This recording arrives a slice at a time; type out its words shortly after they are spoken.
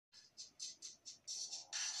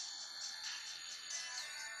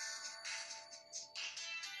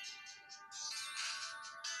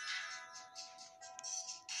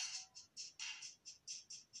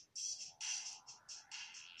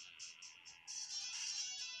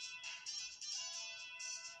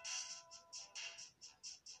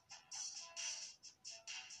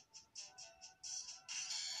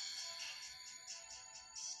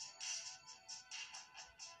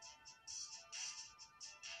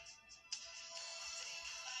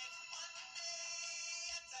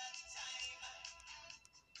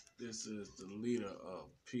This is the leader of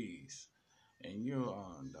Peace, and you're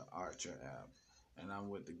on the Archer app. And I'm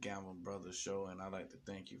with the Gamble Brothers Show, and I'd like to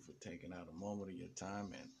thank you for taking out a moment of your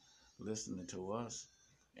time and listening to us.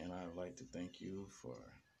 And I'd like to thank you for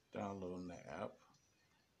downloading the app.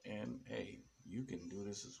 And hey, you can do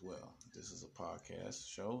this as well. This is a podcast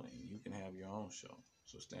show, and you can have your own show.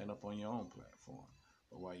 So stand up on your own platform.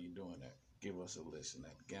 But while you're doing that, give us a listen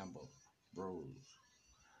at Gamble Bros.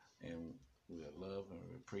 And we love and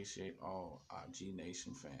we appreciate all our G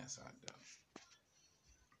Nation fans out there.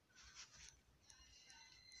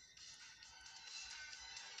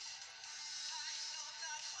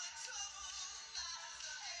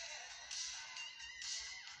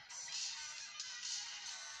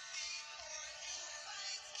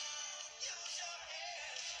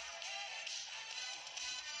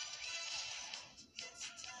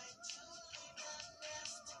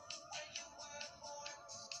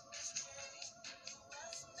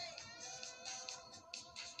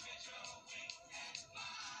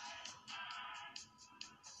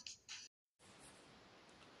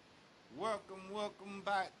 Welcome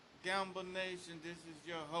back, Gamble Nation. This is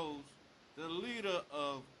your host, the leader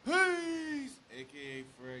of Peace, aka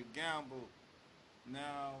Fred Gamble.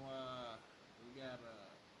 Now, we got a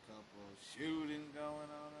couple of shootings going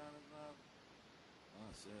on out of love.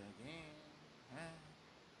 Once again,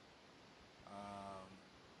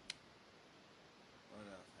 what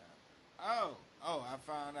else happened? I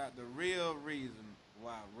found out the real reason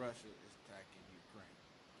why Russia is attacking Ukraine.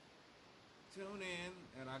 Tune in,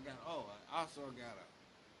 and I also got a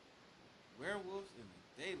Werewolf in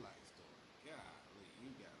the Daylight story. Golly, you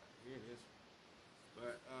gotta hear this one.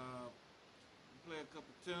 But play a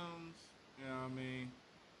couple tunes, you know what I mean,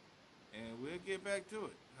 and we'll get back to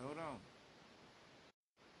it. Hold on.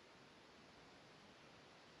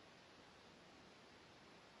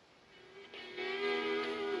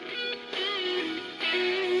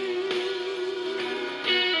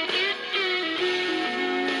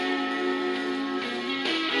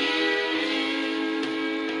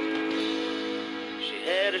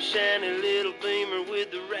 Shiny little Beamer with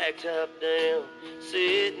the rack top down,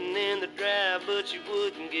 sitting in the drive, but she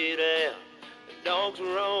wouldn't get out. The dogs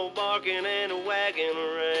were all barking and wagging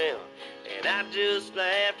around, and I just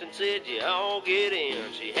laughed and said, "You all get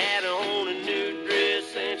in." She had on a new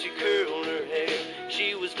dress and she curled her hair.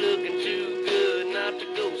 She was looking too good not to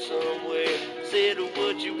go somewhere. Said,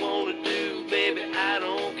 "What you wanna do, baby, I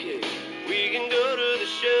don't care. We can go to the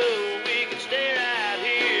show, we can stay right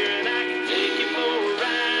here, and I can take you for a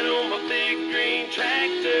ride on my big green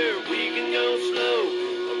tractor. We can go slow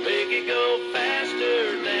or make it go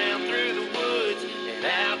faster, down through the woods and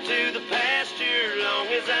out to the pasture. Long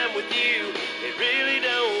as I'm with you, it really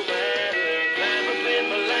don't matter. Climb up in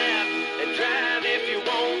my lap and drive if you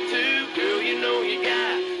want to. Girl, you know you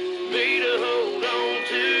got me to hold on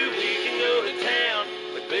to. We can go to town,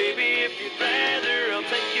 but baby, if you'd rather, I'll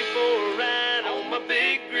take you for a ride on my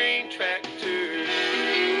big green tractor.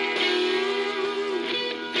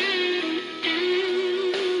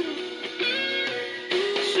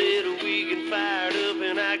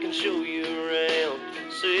 I can show you around.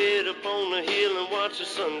 Sit up on the hill and watch the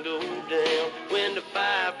sun go down. When the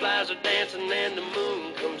fireflies are dancing and the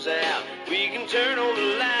moon comes out, we can turn on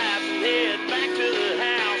the lights and head back to the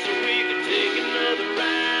house. Or we can take another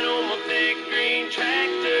ride on my big green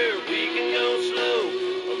tractor. We can go slow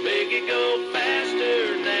or make it go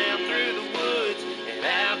faster, down through the woods and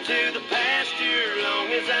out to the pasture. Long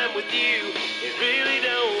as I'm with you, it really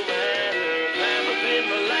don't matter. Climb up in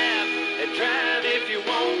my lap and drive if you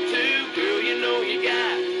want to. Girl, you know you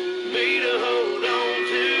got me to hold on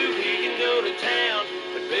to. We can go to town,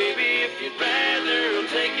 but baby, if you'd rather, I'll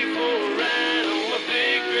take you for a ride on my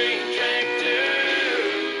big green tractor.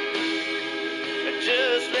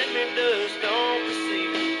 Just let me dust off the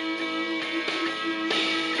seat.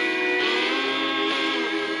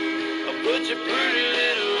 I'll put your pretty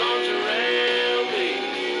little arms around me.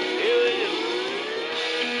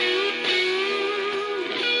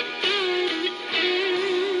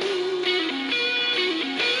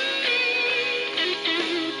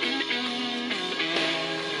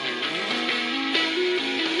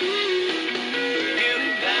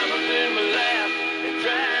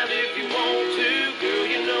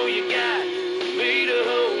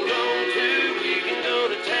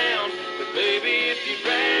 Baby, if you'd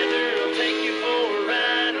rather, I'll take you for a ride.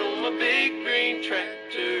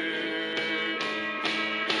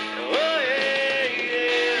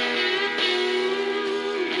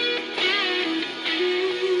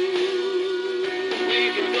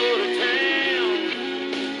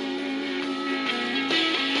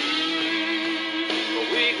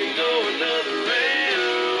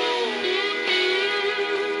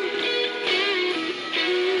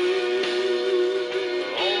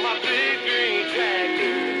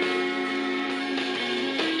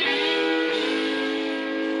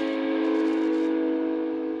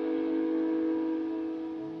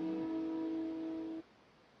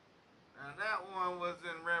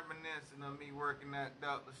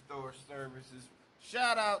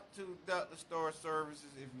 Shout out to Ductor Store Services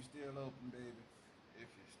if you're still open, baby. If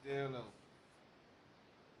you're still open.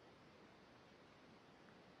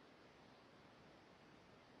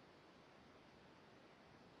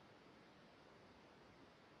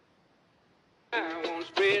 I want to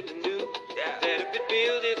spread the news that if it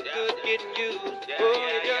feels it's good getting used,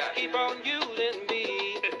 you just keep on using me.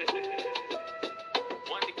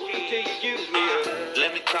 Till you use me.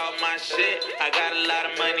 Let me talk my shit. I got a lot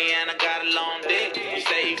of money and I got a long dick. You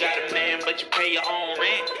say you got a man, but you pay your own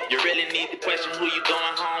rent. You really need to question who you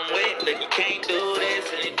going home with. Look, you can't do this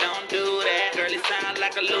and you don't do that. Girl, it sounds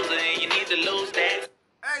like a loser and you need to lose that.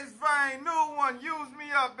 Ace Vane, new one. Use me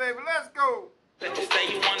up, baby. Let's go. Let you say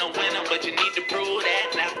you want a winner, but you need to prove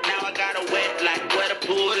that. Now I got a wet like where the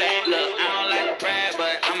pool at. Look, I don't like to brag,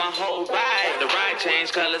 but I'm a whole vibe. The ride change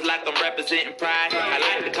colors like I'm representing pride. I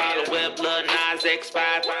like to call a whip Lil Nas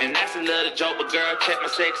X5. And that's a little joke, but girl, check my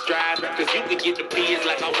sex drive. Cause you can get the biz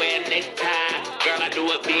like I wear a necktie. Girl, I do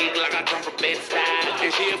it big like I come from Bed-Stuy. And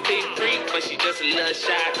she a big freak, but she just a little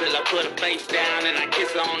shy. Till I put her face down and I kiss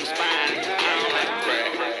her on the spine. I don't like to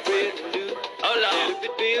brag. Hold on.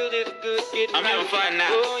 I'm having fun now.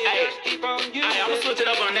 Hey, I'ma switch it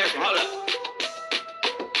up on this one. Hold up.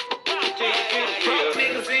 Broke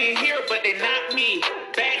niggas in here, but they not me.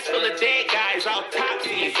 Bags full of dead guys, all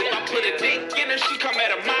topsies. If I put a dick in her, she come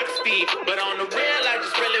at a mock speed. But on the real, I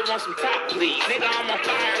just really want some top, please. Nigga, I'm on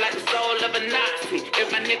fire like the soul of a Nazi.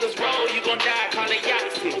 If my niggas roll, you gon' die, call it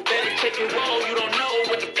Yahtzee. Better check your roll, you don't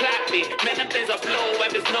know what the plot be. Man, them things I blow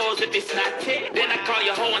up his nose if it's not tick. Then I call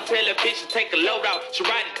your hoe and tell her bitch to take a load out. She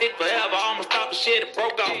ride a dick forever, almost stop the shit, it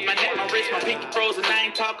broke off. My neck, my wrist, my pinky frozen,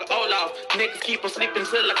 I ain't talking Olaf. Niggas keep on sleeping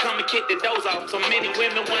till I come and kick the doors off. So many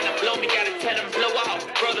women wanna blow me, gotta tell them blow off.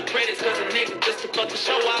 Brother credits cause a nigga just to fucking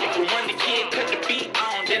show off. If you want the kid, cut the beat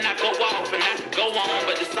on, then I go off. And I can go on,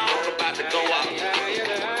 but the song about to go off.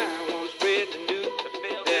 I wanna spread the news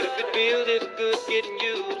that if it feels it's good getting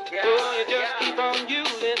used, you just keep on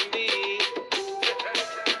using me.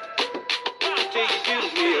 Till you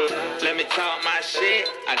use me. Let me talk my shit.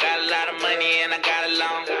 I got a lot of money and I got a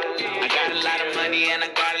long. I got a lot of money and I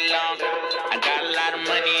got a long. I got a lot of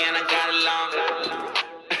money and I got a long.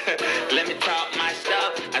 Let me talk my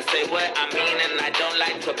stuff. I say what I mean and I don't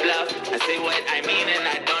like to bluff. I say what I mean and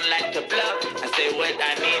I don't like to bluff. I say what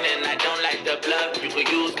I mean and I don't like to bluff. You can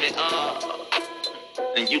use me up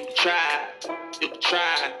and you can try. You can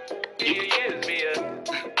try. You can use me up.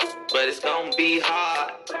 But it's gonna be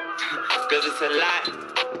hard. Cause it's a lot.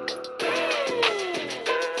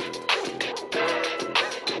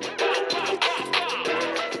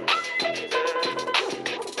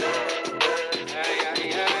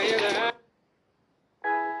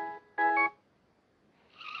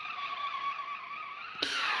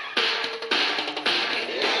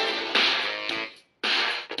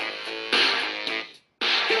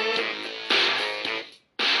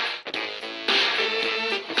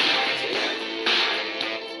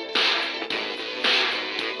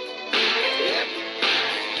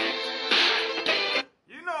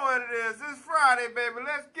 Baby,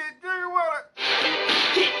 let's get jiggy with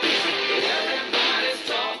it. Everybody's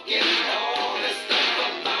talking all this stuff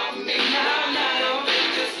about me. Now,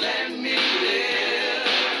 just let me live.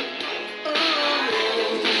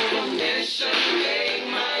 Permission, make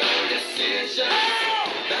my own decision.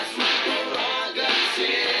 That's my prerogative.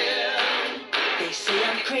 They say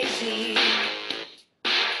I'm crazy.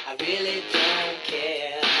 I really don't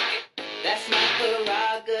care. That's my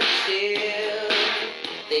prerogative.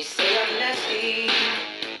 They say I'm nasty,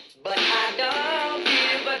 but I don't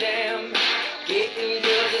give a damn. Getting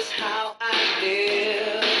good is how I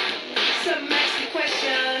live. Some ask me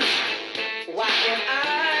questions, why am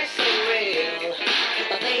I so real?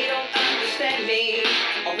 But they don't understand me,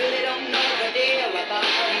 or really don't know the deal about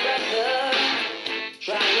my brother.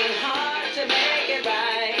 Trying hard to make it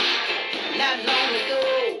right. Not long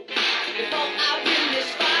ago, before I win this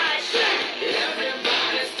fight.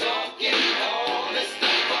 Everybody's talking all this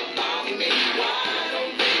stuff about me. Why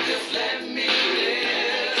don't they just let me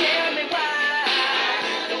live? Tell me why.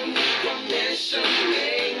 I don't need permission to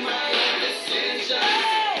make my own decision.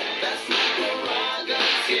 That's my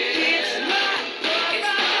prerogative. It's my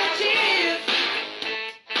prerogative.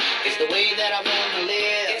 It's the way that I wanna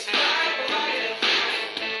live. It's my prerogative.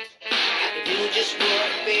 I can do just what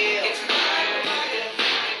I feel. It's my prerogative.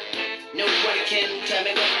 Nobody can tell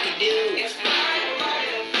me what to do. It's my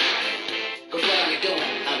prerogative. Cause what I'm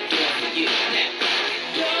doing for you now.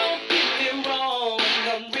 Don't get me wrong,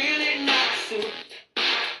 I'm really not suit.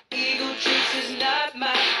 Ego trips is not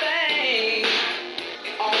my thing.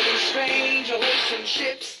 All these strange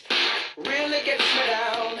relationships really gets me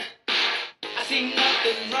down. I see nothing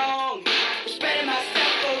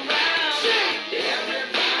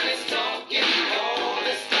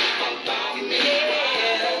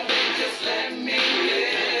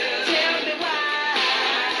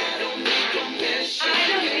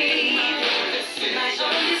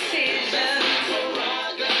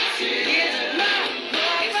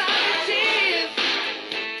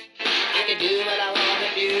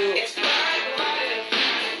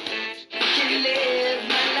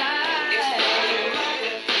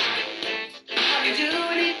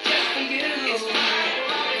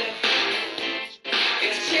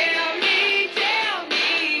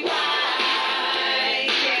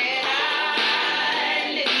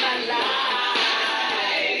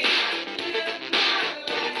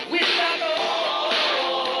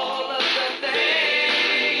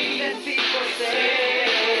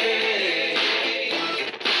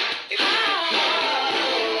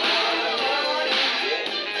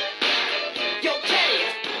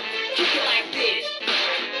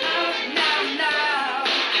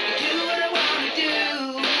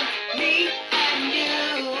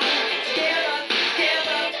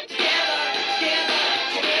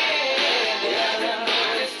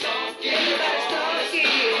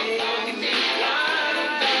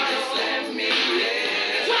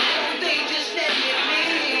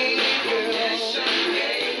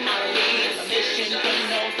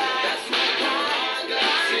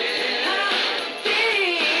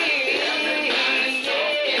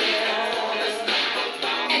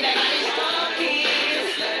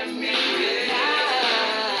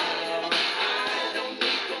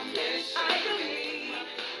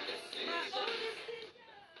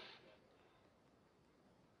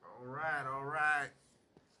all right.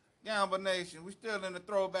 Gamble Nation, we still in the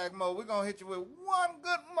throwback mode. We're going to hit you with one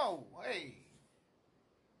good mo. Hey.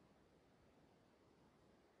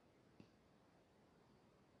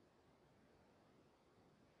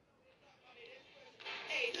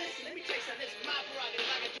 Hey, listen, let me tell you something. This is my prerogative.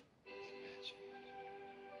 I can do.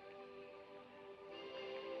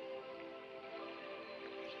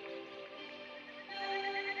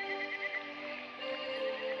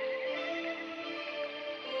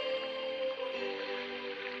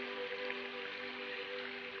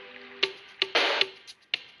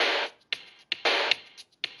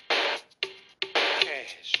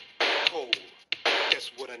 Cash, cold,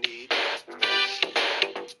 that's what I need.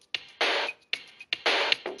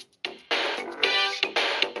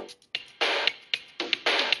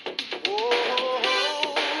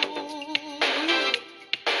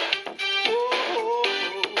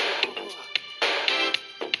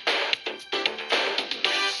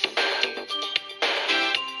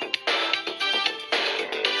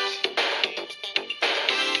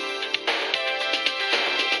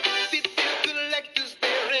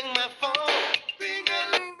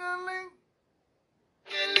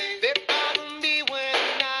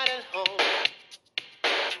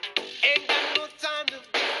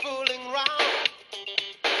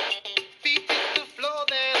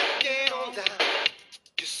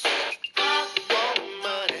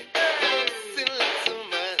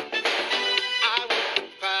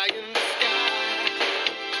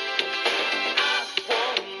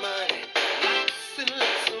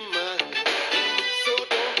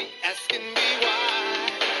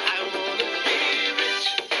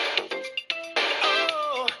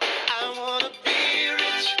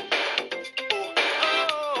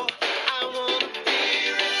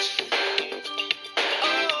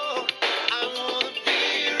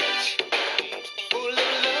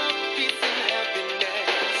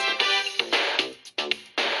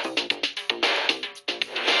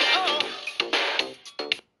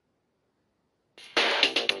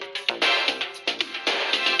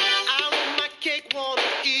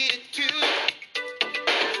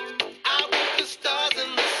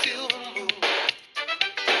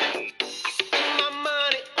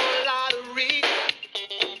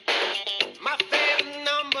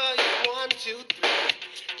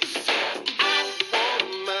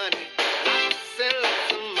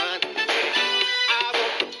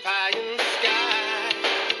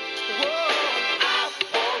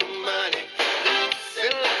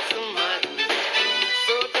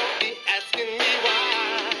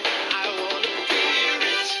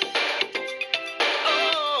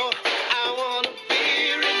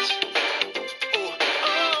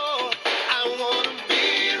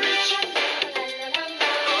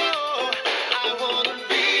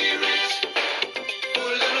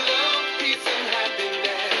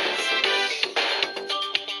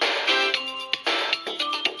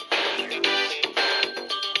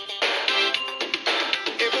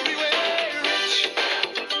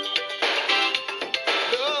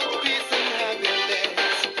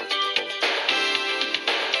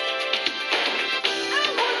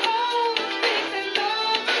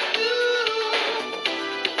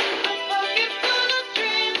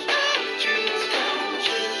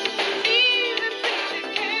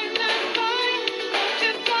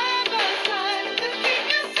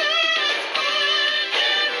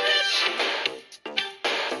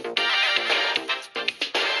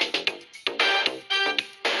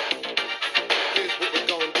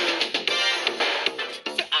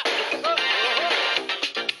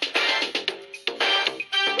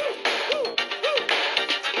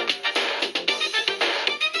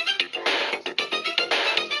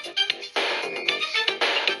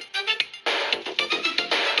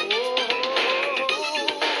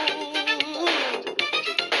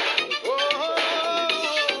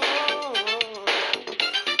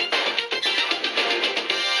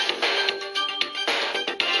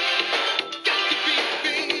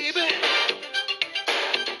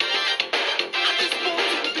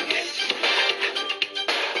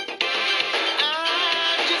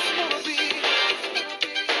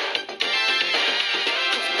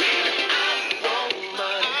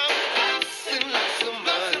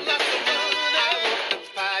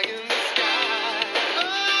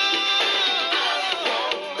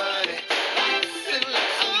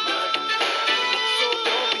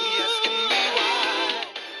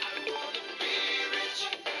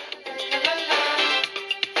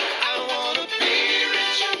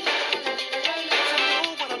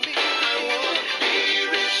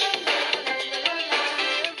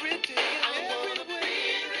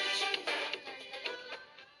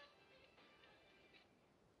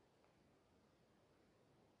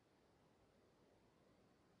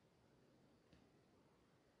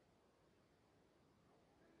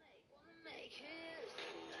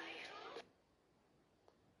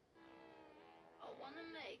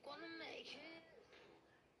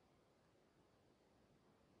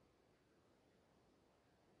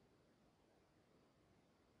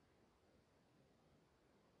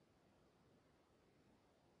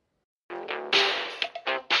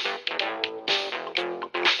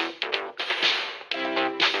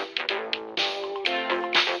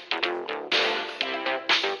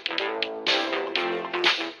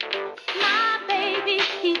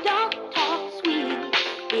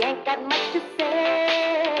 Got much to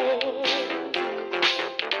say,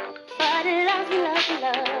 but he loves me, loves me,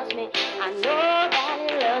 loves me. I know that he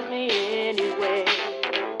loves me anyway.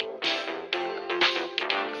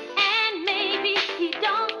 And maybe he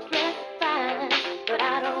don't dress fine, but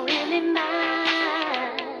I don't really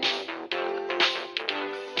mind.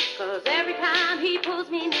 'Cause every time he pulls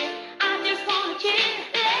me near, I just wanna cheer.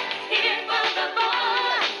 Let's hear it for the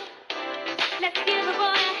boy. Let's give the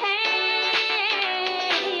boy a hand.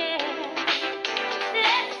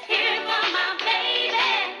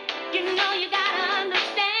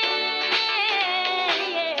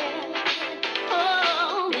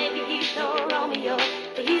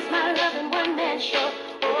 He's my loving one-man show.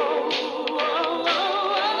 Oh, oh, oh,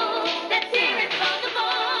 oh, let's hear it for the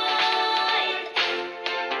boy.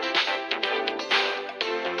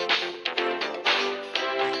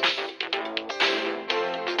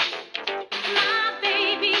 My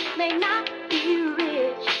baby may not be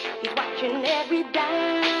rich. He's watching every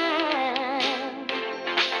dime.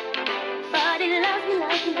 But he loves me,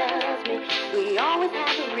 loves me, loves me. We always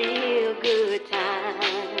have a real good time.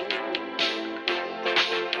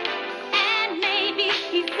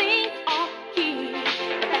 He sings off key,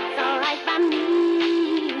 but that's alright by me,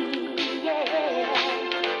 yeah.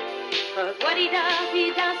 'Cause what he does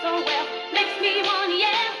so well, makes me wanna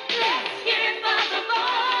yell. Let's hear it for the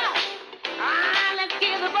boy. Ah, let's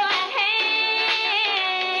give the boy a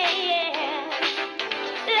hand, yeah.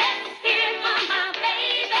 Let's hear it for my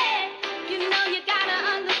baby. You know you gotta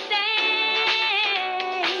understand,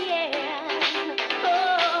 yeah.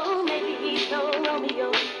 Oh, maybe he's no Romeo,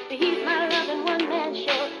 but he's my loving one-man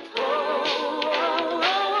show. Oh, oh, oh,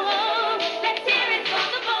 oh, let's hear it for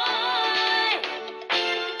the boy.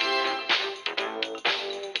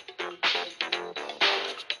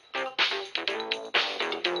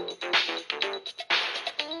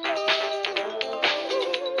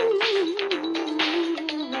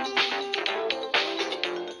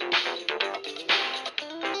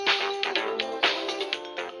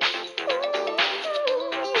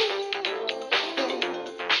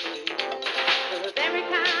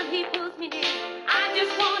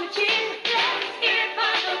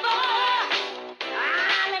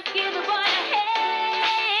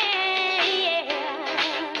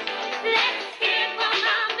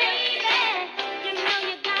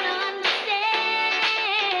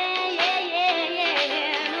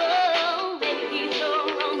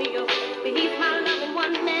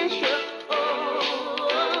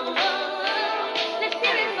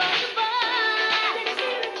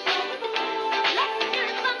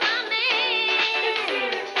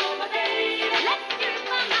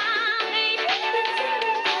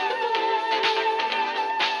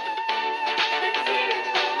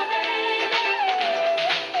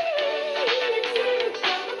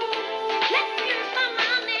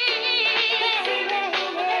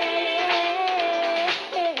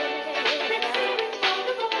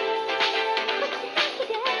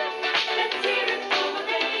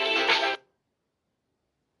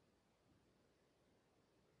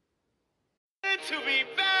 To be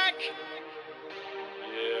back.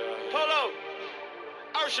 Yeah. Polo.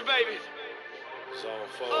 Ursha, baby. Zone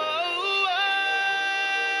 4. Oh,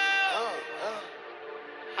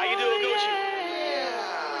 how you doing, Gucci?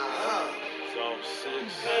 Yeah. Zone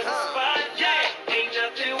 6. Spot, yeah. Ain't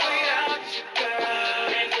nothing without you, girl.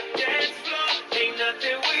 And the dance floor ain't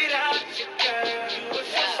nothing without you, girl. You a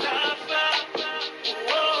showstopper.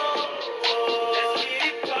 Whoa, whoa. Let's get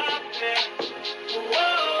it poppin'. Whoa.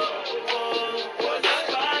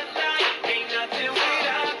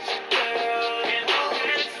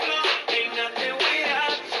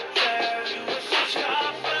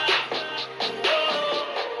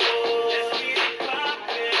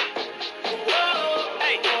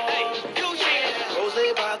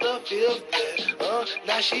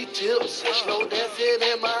 Now she tips and slow dancing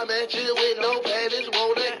in my mansion with no panties,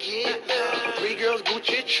 wanna get down. 3 girls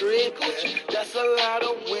Gucci tripping, that's a lot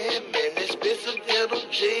of women. Expensive denim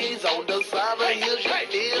jeans on the side of heels, you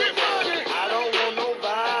feel me? I don't want no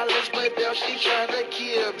violence, but now she tryna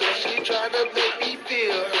kill me. She tryna make me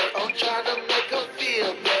feel her, I'm tryna make her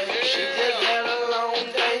feel me. She just had a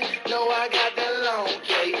long day, know I got that long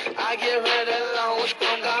day. I give her that long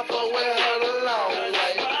sprung, I fuck with her the long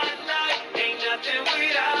way.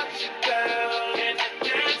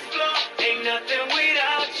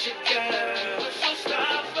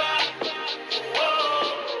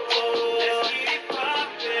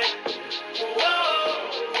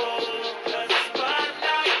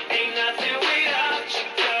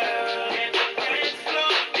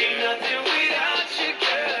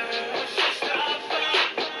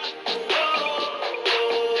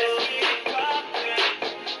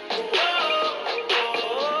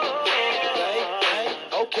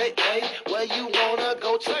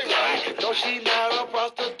 she not a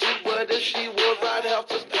prostitute, but if she was, I'd have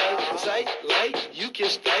to pay. Say, late, you can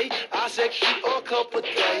stay. I said keep a couple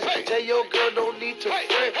days. Tell your girl don't need to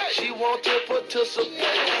fret. She want to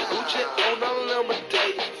participate. Gucci on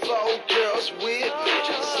unlimited. 4 girls with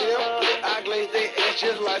bitches. Simply, I glaze their ass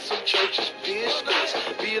just like some churches. Business.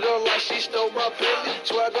 Beat her like she stole my penny.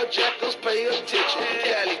 Swagger jackers, pay attention.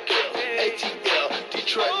 Cali girl, ATL,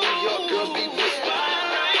 Detroit, New York girls be with me.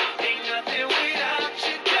 Ain't nothing without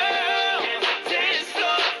you, girl. Dance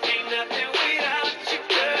floor, ain't nothing without you,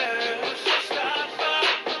 girl. So stop by.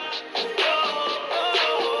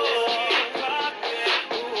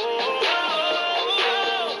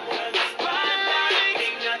 Spotlight,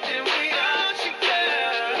 ain't nothing without you,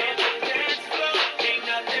 girl. Dance floor, ain't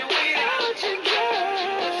nothing without you,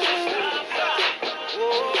 girl. So stop by.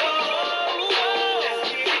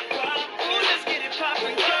 Let's get it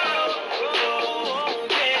poppin', girl.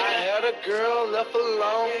 I had a girl left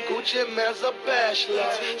alone, Gucci man's a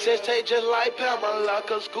bachelor. Says take just like Pamela,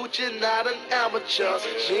 cause Gucci not an amateur.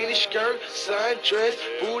 Mini skirt, sundress,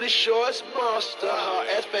 booty shorts, monster. Her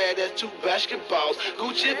ass bad as 2 basketballs.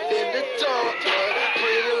 Gucci been the daughter,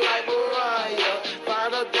 pretty like Mariah,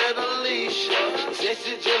 finer than Alicia.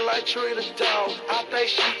 Sexy just like Trina Dog, I think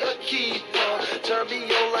she a keeper. Turn me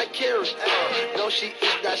on like Carrie, no she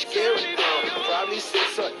is not scary, probably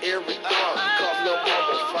sits her every cause little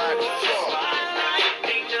mama fine as fuck.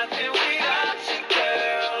 Ain't nothing without you,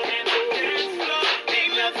 girl. And the dance floor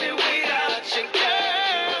ain't nothing without you,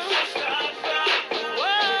 girl. So stop by.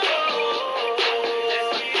 Let's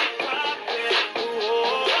get it poppin'.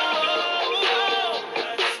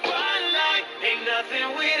 Spotlight ain't nothing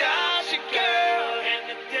without you, girl. And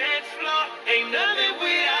the dance floor ain't nothing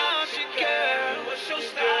without you, girl. So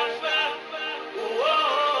stop by.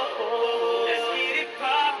 Let's get it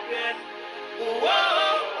poppin'.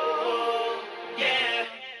 Yeah.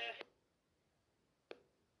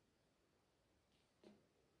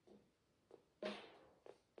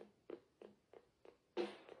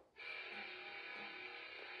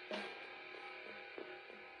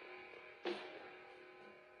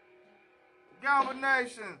 Gamba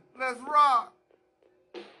Nation, let's rock.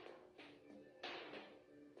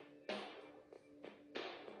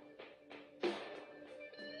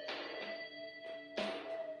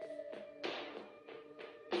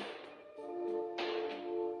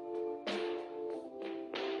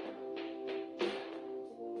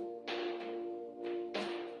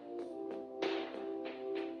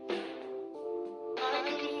 I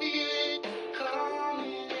can feel it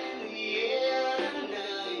coming in the air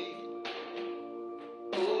tonight.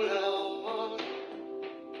 Oh Lord,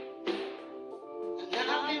 and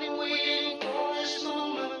I've been waiting for this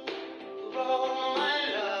moment for all my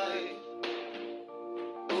life.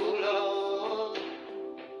 Oh Lord,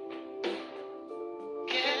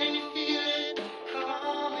 can you feel it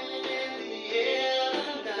coming in the air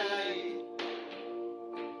tonight?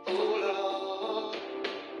 Oh Lord,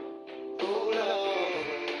 oh Lord.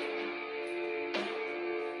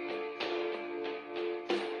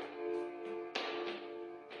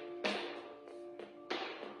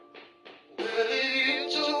 Well, if you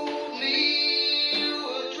told me you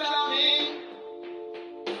were drowning,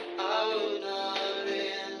 I would not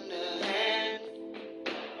lend a hand.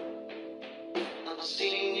 I've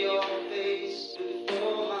seen your face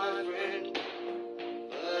before, my friend,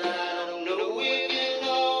 but I don't know if you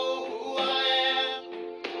know who I am.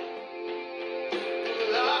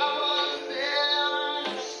 Well, I was there and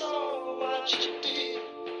I saw what you did.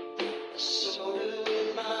 I saw it with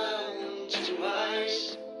my own 2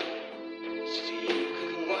 eyes. So you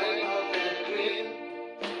can wipe off that grin.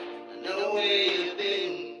 I know where you've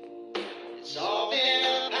been. It's all been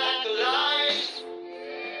a pack of lies.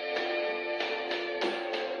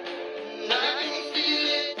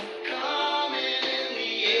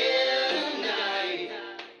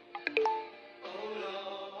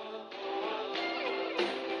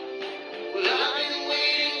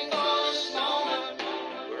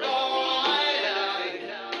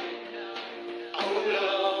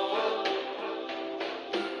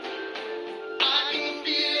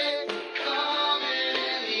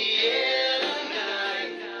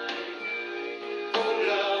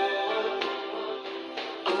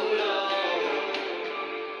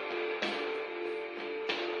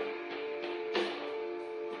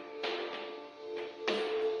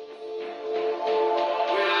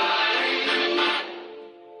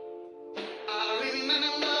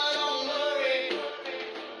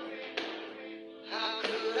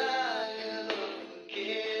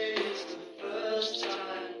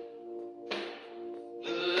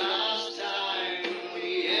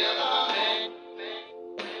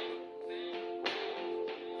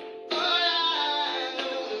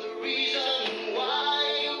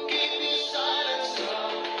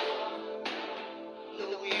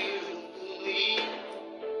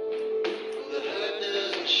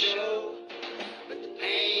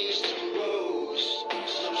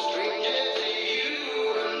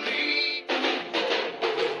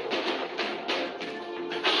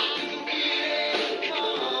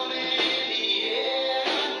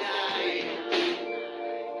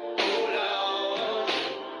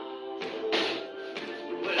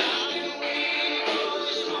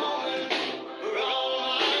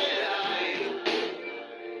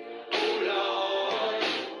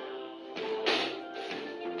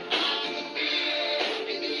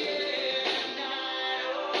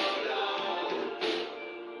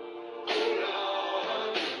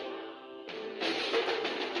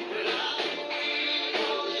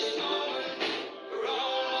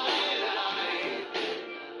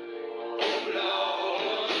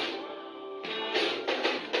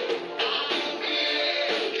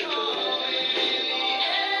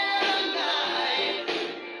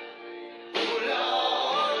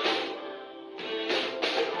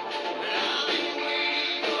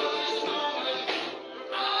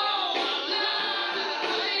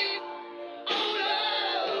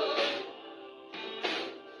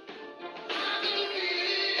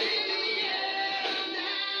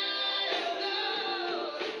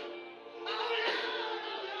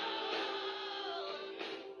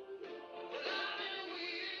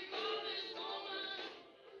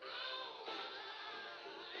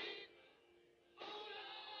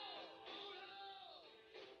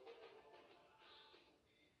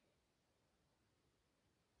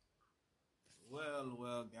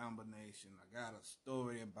 Nation. I got a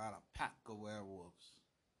story about a pack of werewolves.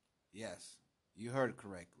 Yes, you heard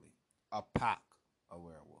correctly. A pack of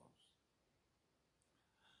werewolves.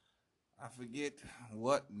 I forget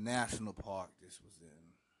what national park this was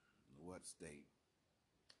in, what state.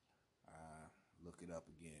 Look it up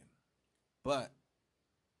again. But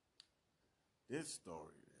this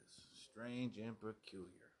story is strange and peculiar.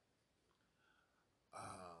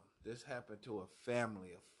 This happened to a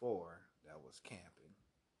family of 4 that was camping.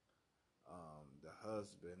 The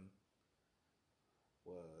husband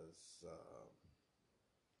was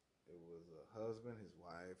it was a husband, his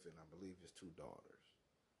wife, and I believe his 2 daughters.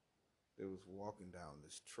 They was walking down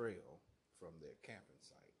this trail from their camping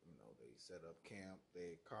site. You know, they set up camp.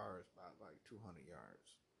 Their car is about like 200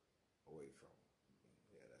 yards away from them.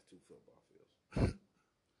 Yeah, that's 2 football fields.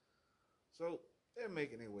 So they're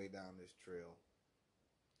making their way down this trail,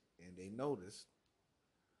 and they noticed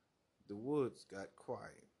the woods got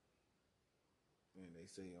quiet. And they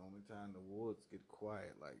say the only time the woods get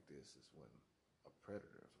quiet like this is when a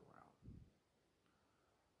predator is around.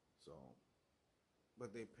 So,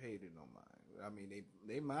 but they paid it no mind. I mean,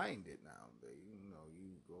 they mind it now.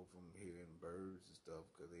 You go from hearing birds and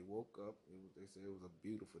stuff because they woke up. They said it was a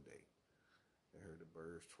beautiful day. They heard the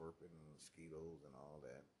birds chirping and mosquitoes and all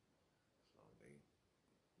that. So they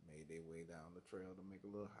made their way down the trail to make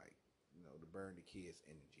a little hike, to burn the kids'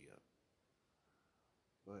 energy up.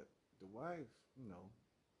 But the wife,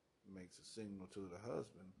 makes a signal to the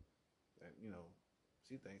husband that,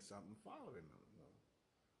 she thinks something following them,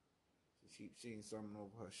 She keeps seeing something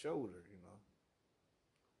over her shoulder,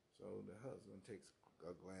 So the husband takes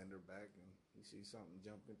a glander back and he sees something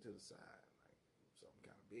jump into the side, like something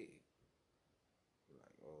kind of big. He's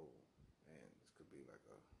like, oh, man, this could be like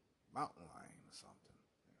a mountain lion or something,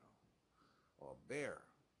 or a bear.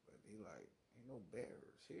 But he like, ain't no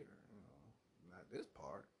bears here, not this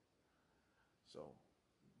part. So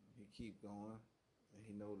he keep going, and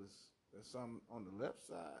he noticed there's something on the left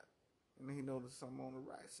side, and then he noticed something on the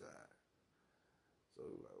right side. So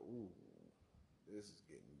he's like, ooh, this is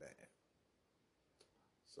getting bad.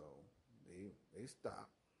 So they stop.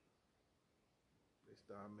 They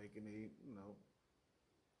start making it,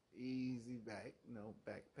 easy back,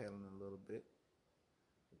 backpedaling a little bit,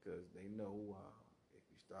 because they know if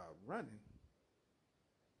you start running,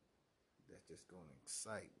 that's just going to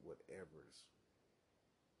excite whatever's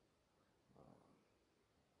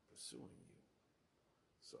pursuing you.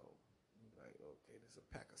 So, like, okay, there's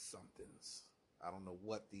a pack of somethings. I don't know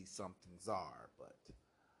what these somethings are, but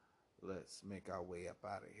let's make our way up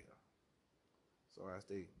out of here. So as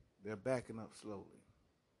they're backing up slowly.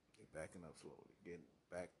 Getting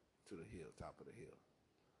back to the hill, top of the hill.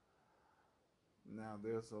 Now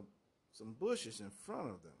there's some bushes in front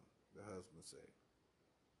of them, the husband said.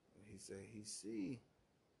 And he said he see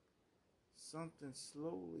something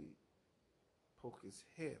slowly poke his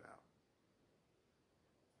head out.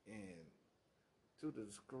 And to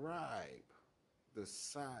describe the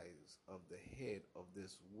size of the head of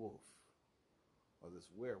this wolf, or this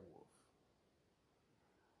werewolf,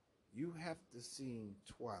 you have to see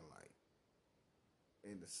Twilight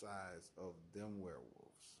in the size of them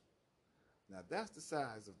werewolves. Now that's the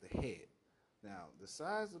size of the head. Now the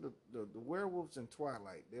size of the werewolves in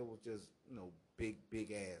Twilight, they were just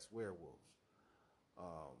big ass werewolves.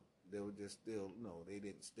 They were just still they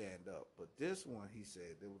didn't stand up. But this one, he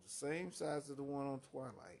said, it was the same size as the one on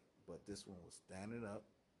Twilight, but this one was standing up.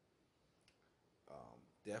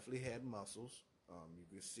 Definitely had muscles. You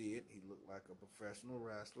could see it. He looked like a professional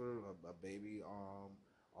wrestler, a baby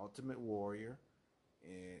ultimate warrior,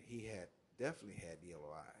 and he definitely had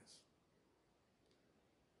yellow eyes.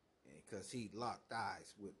 Because he locked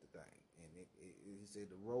eyes with the thing, and he said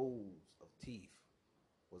the rows of teeth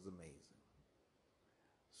was amazing.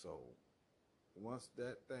 So once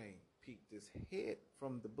that thing peeked its head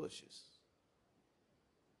from the bushes,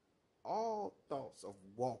 all thoughts of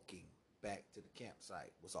walking back to the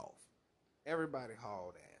campsite was off. Everybody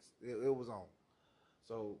hauled ass. It was on.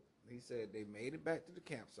 So he said they made it back to the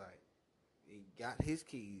campsite. He got his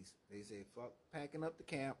keys. They said, fuck packing up the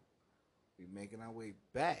camp. We making our way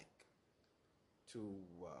back to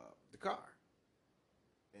the car.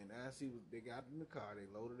 And as they got in the car, they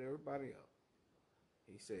loaded everybody up.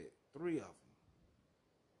 He said 3 of them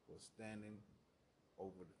was standing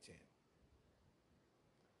over the tent.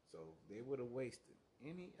 So they would have wasted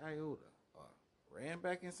any iota or ran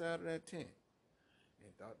back inside of that tent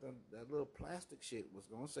and thought that little plastic shit was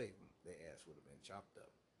going to save them. Their ass would have been chopped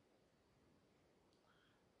up.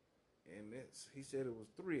 And he said it was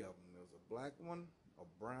 3 of them. There was a black one, a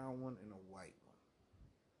brown one, and a white one.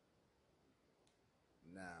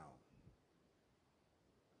 Now,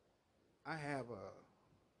 I have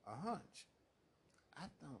a hunch. I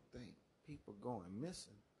don't think people going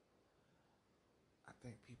missing. I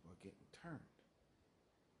think people are getting turned.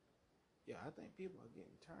 Yeah, I think people are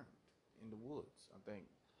getting turned in the woods. I think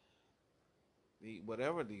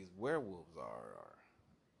whatever these werewolves are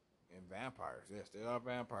and vampires. Yes, there are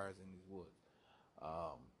vampires in these woods.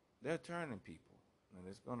 They're turning people, and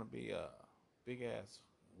it's going to be a big ass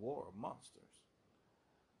war of monsters.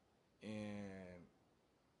 And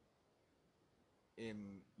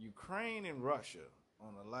in Ukraine and Russia,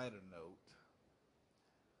 on a lighter note,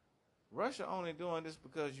 Russia only doing this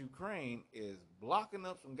because Ukraine is blocking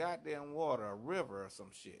up some goddamn water, a river or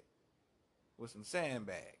some shit, with some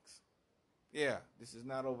sandbags. Yeah, this is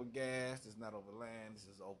not over gas, this is not over land, this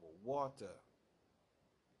is over water.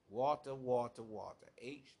 Water.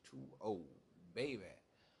 H2O, baby.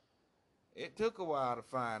 It took a while to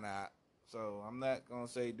find out, so I'm not going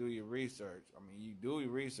to say do your research. I mean, you do your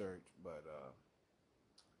research, but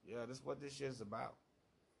yeah, this is what this shit is about.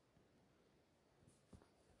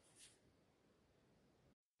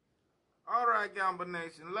 All right, Gamba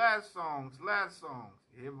Nation. Last songs.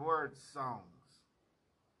 Hip word songs.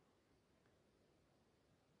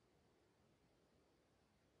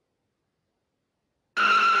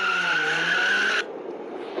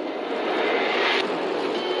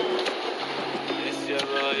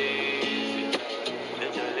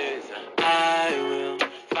 I will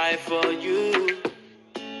fight for you.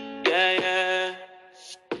 Yeah, yeah.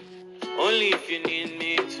 Only if you need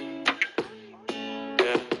me to.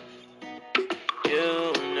 Yeah.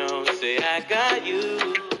 You know, say I got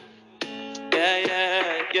you.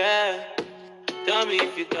 Yeah. Tell me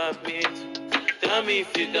if you got me too. Tell me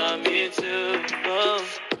if you got me too. Oh.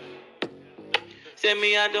 Say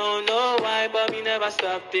me, I don't know why, but me never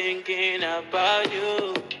stop thinking about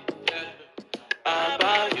you.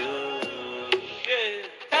 About you. Yeah.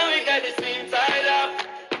 Can we get this thing tied up?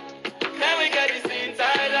 Can we get this thing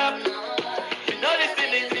tied up? You know this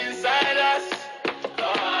thing is inside us.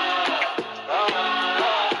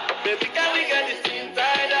 Baby, can we get this thing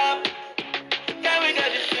tied up? Can we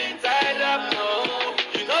get this thing tied up? No.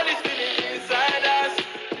 You know this thing is inside us.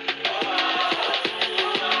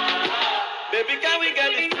 Baby, can we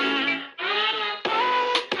get this?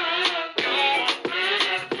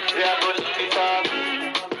 Yeah, but it's up.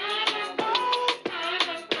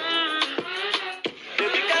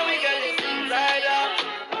 Baby, can we get this thing tied up?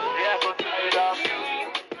 Yeah, but tied up.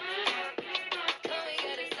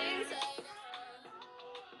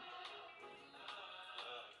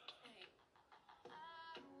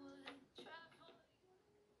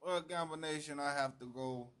 Well, Gamba Nation, I have to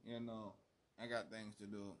go. I got things to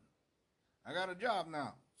do. I got a job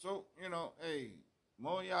now. So, hey,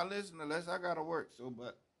 more y'all listen, the less I got to work. So,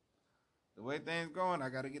 but the way things going, I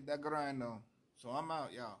got to get that grind on. So I'm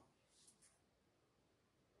out, y'all.